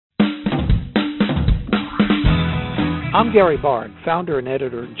I'm Gary Barg, founder and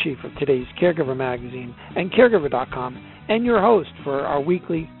editor-in-chief of today's Caregiver magazine and Caregiver.com, and your host for our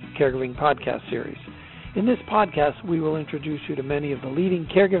weekly caregiving podcast series. In this podcast, we will introduce you to many of the leading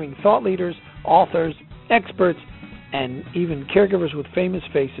caregiving thought leaders, authors, experts, and even caregivers with famous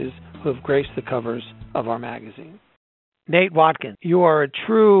faces who have graced the covers of our magazine. Nate Watkins, you are a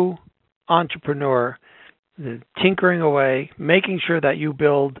true entrepreneur, tinkering away, making sure that you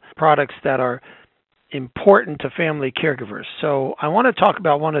build products that are important to family caregivers. So I want to talk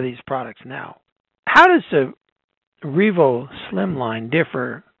about one of these products now. How does the Revo Slimline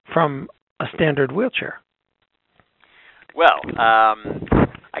differ from a standard wheelchair? Well,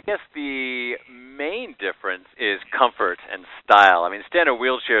 I guess the main difference is comfort and style. I mean, standard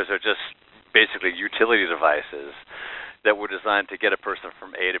wheelchairs are just basically utility devices that were designed to get a person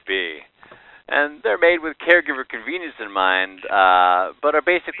from A to B. And they're made with caregiver convenience in mind, but are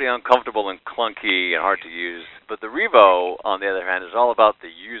basically uncomfortable and clunky and hard to use. But the Revo, on the other hand, is all about the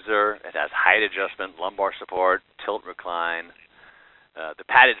user. It has height adjustment, lumbar support, tilt recline. The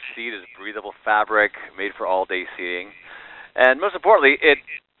padded seat is breathable fabric made for all-day seating. And most importantly, it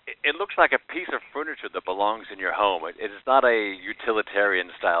looks like a piece of furniture that belongs in your home. It is not a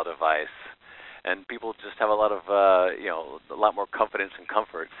utilitarian-style device. And people just have a lot more confidence and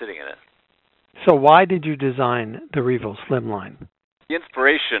comfort sitting in it. So why did you design the Revo Slimline? The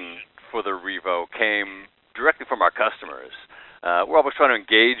inspiration for the Revo came directly from our customers. We're always trying to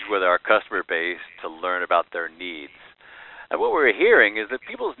engage with our customer base to learn about their needs. And what we're hearing is that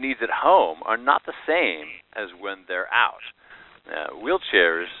people's needs at home are not the same as when they're out.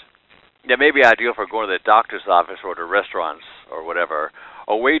 Wheelchairs that may be ideal for going to the doctor's office or to restaurants or whatever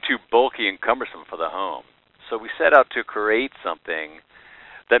are way too bulky and cumbersome for the home. So we set out to create something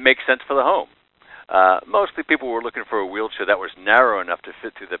that makes sense for the home. Mostly people were looking for a wheelchair that was narrow enough to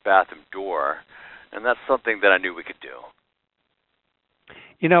fit through the bathroom door, and that's something that I knew we could do.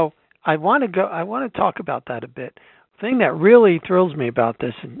 You know, I want to talk about that a bit. The thing that really thrills me about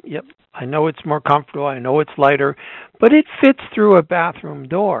this, and yep, I know it's more comfortable, I know it's lighter, but it fits through a bathroom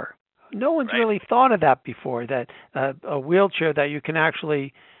door. No one's really thought of that before, that a wheelchair that you can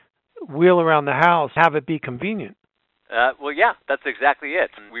actually wheel around the house, have it be convenient. Well, yeah, that's exactly it.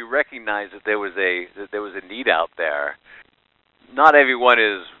 We recognized that there was a need out there. Not everyone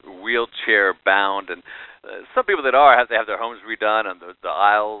is wheelchair bound, and some people that are have to have their homes redone and the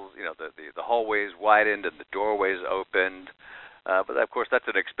aisles, the hallways widened and the doorways opened. But of course, that's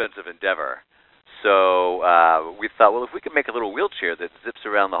an expensive endeavor. So we thought, well, if we could make a little wheelchair that zips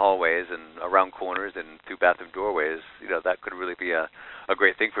around the hallways and around corners and through bathroom doorways, that could really be a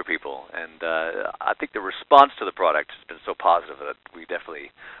great thing for people. And I think the response to the product has been so positive that we're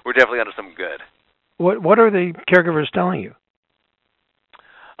definitely onto something good. What are the caregivers telling you?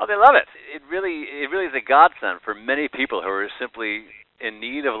 Oh, they love it. It really is a godsend for many people who are simply in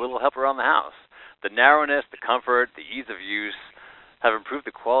need of a little help around the house. The narrowness, the comfort, the ease of use have improved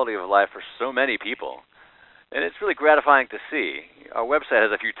the quality of life for so many people. And it's really gratifying to see. Our website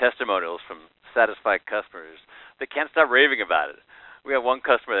has a few testimonials from satisfied customers that can't stop raving about it. We have one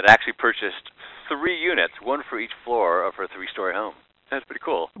customer that actually purchased 3 units, one for each floor of her 3-story home. That's pretty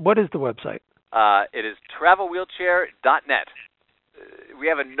cool. What is the website? It is travelwheelchair.net. We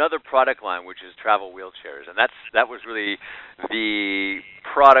have another product line, which is travel wheelchairs, and that was really the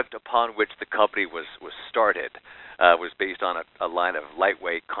product upon which the company was started. Was based on a line of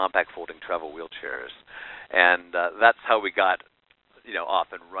lightweight, compact folding travel wheelchairs, and that's how we got, off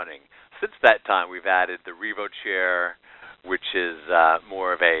and running. Since that time, we've added the Revo chair, which is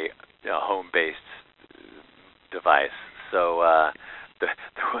more of a home-based device. So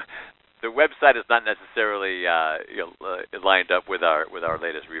the website is not necessarily lined up with our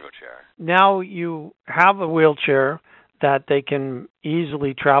latest Revo chair. Now you have a wheelchair that they can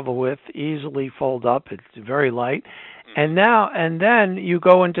easily travel with, easily fold up. It's very light. And then you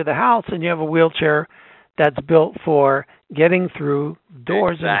go into the house and you have a wheelchair that's built for getting through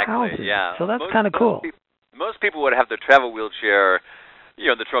doors and houses. Yeah. So that's kind of cool. Most people would have their travel wheelchair,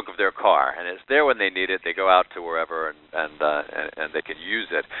 in the trunk of their car, and it's there when they need it. They go out to wherever and they can use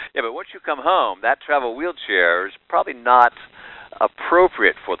it. Yeah, but once you come home, that travel wheelchair is probably not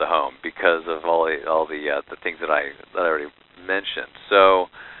appropriate for the home because of all the things that I already mentioned. So,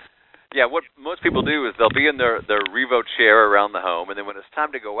 yeah, what most people do is they'll be in their Revo chair around the home, and then when it's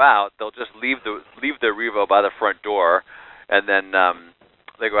time to go out, they'll just leave their Revo by the front door, and then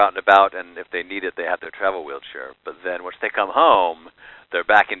they go out and about, and if they need it, they have their travel wheelchair. But then once they come home, they're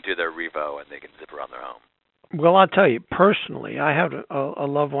back into their Revo, and they can zip around their home. Well, I'll tell you, personally, I had a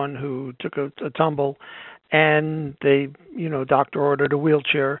loved one who took a tumble, and they, doctor ordered a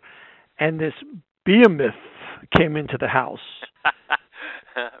wheelchair, and this behemoth came into the house.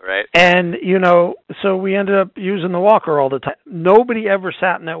 Right. And, so we ended up using the walker all the time. Nobody ever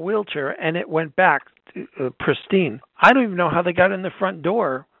sat in that wheelchair, and it went back pristine. I don't even know how they got in the front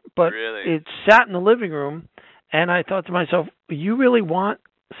door, but Really? it sat in the living room, and I thought to myself, you really want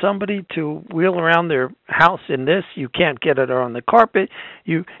somebody to wheel around their house in this? You can't get it on the carpet.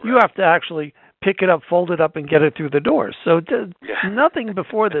 You have to actually pick it up, fold it up, and get it through the doors. So nothing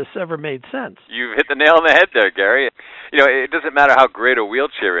before this ever made sense. You've hit the nail on the head there, Gary. It doesn't matter how great a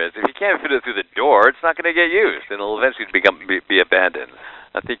wheelchair is. If you can't fit it through the door, it's not going to get used, and it'll eventually be abandoned.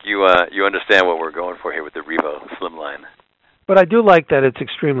 I think you understand what we're going for here with the Revo Slimline. But I do like that it's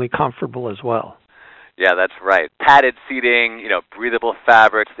extremely comfortable as well. Yeah, that's right. Padded seating, breathable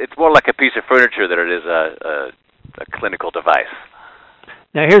fabrics. It's more like a piece of furniture than it is a clinical device.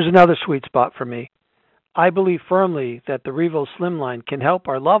 Now, here's another sweet spot for me. I believe firmly that the Revo Slimline can help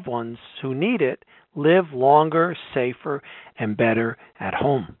our loved ones who need it live longer, safer, and better at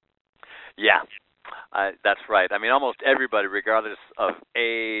home. Yeah, that's right. I mean, almost everybody, regardless of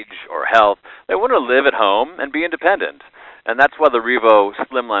age or health, they want to live at home and be independent. And that's why the Revo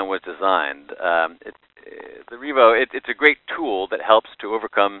Slimline was designed. The Revo, it's a great tool that helps to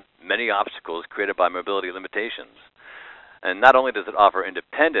overcome many obstacles created by mobility limitations. And not only does it offer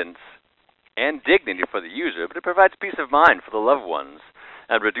independence and dignity for the user, but it provides peace of mind for the loved ones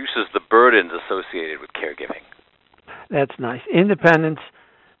and reduces the burdens associated with caregiving. That's nice. Independence,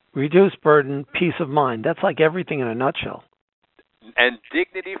 reduced burden, peace of mind. That's like everything in a nutshell. And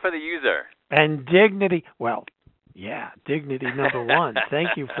dignity for the user. And dignity. Well, yeah, dignity number one.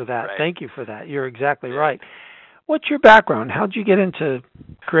 Thank you for that. Right. Thank you for that. You're exactly right. What's your background? How'd you get into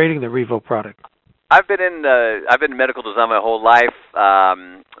creating the Revo product? I've been in medical design my whole life.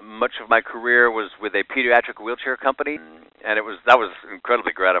 Much of my career was with a pediatric wheelchair company, and that was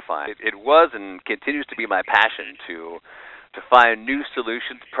incredibly gratifying. It was and continues to be my passion to find new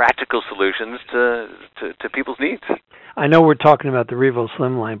solutions, practical solutions to people's needs. I know we're talking about the Revo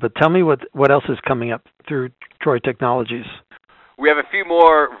Slimline, but tell me what else is coming up through Troy Technologies. We have a few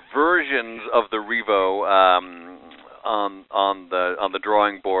more versions of the Revo on the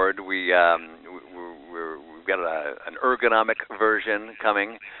drawing board. We've got an ergonomic version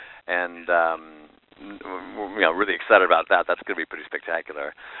coming, and we're really excited about that. That's going to be pretty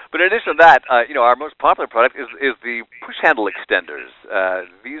spectacular. But in addition to that, our most popular product is the push handle extenders.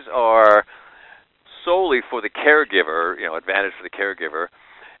 These are solely for the caregiver, advantage for the caregiver,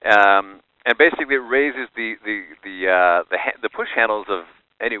 and basically it raises the push handles of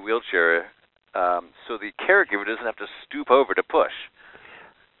any wheelchair, so the caregiver doesn't have to stoop over to push.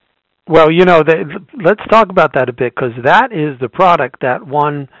 Well, let's talk about that a bit, because that is the product that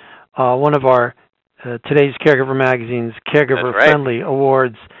won one of our today's Caregiver Magazine's Caregiver Friendly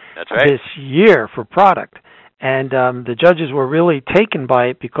Awards this year for product. And the judges were really taken by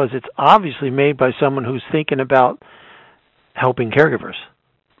it because it's obviously made by someone who's thinking about helping caregivers.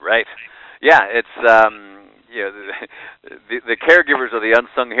 Right. Yeah, it's the caregivers are the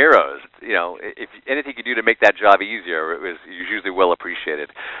unsung heroes. If anything you do to make that job easier, it was usually well appreciated.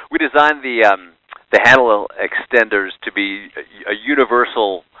 We designed the handle extenders to be a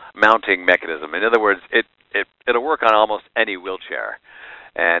universal mounting mechanism. In other words, it'll work on almost any wheelchair,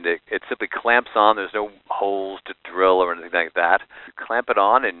 and it simply clamps on. There's no holes to drill or anything like that. You clamp it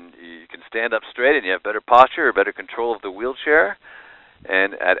on, and you can stand up straight, and you have better posture or better control of the wheelchair.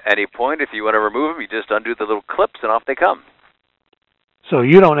 And at any point, if you want to remove them, you just undo the little clips, and off they come. So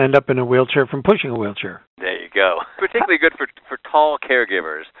you don't end up in a wheelchair from pushing a wheelchair. There you go. Particularly good for tall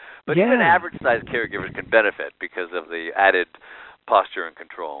caregivers. But even average-sized caregivers can benefit because of the added posture and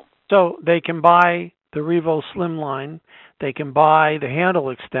control. So they can buy the Revo Slimline, they can buy the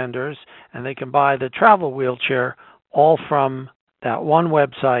handle extenders, and they can buy the travel wheelchair, all from that one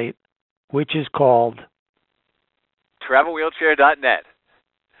website, which is called travelwheelchair.net.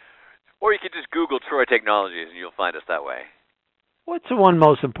 Or you can just Google Troy Technologies and you'll find us that way. What's the one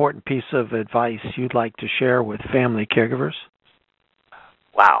most important piece of advice you'd like to share with family caregivers?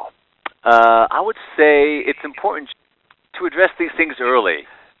 Wow. I would say it's important to address these things early.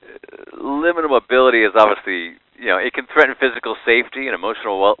 Limited mobility is obviously, it can threaten physical safety and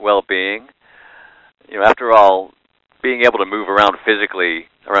emotional well-being. After all, being able to move around physically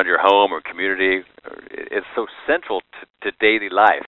around your home or community is so central to daily life.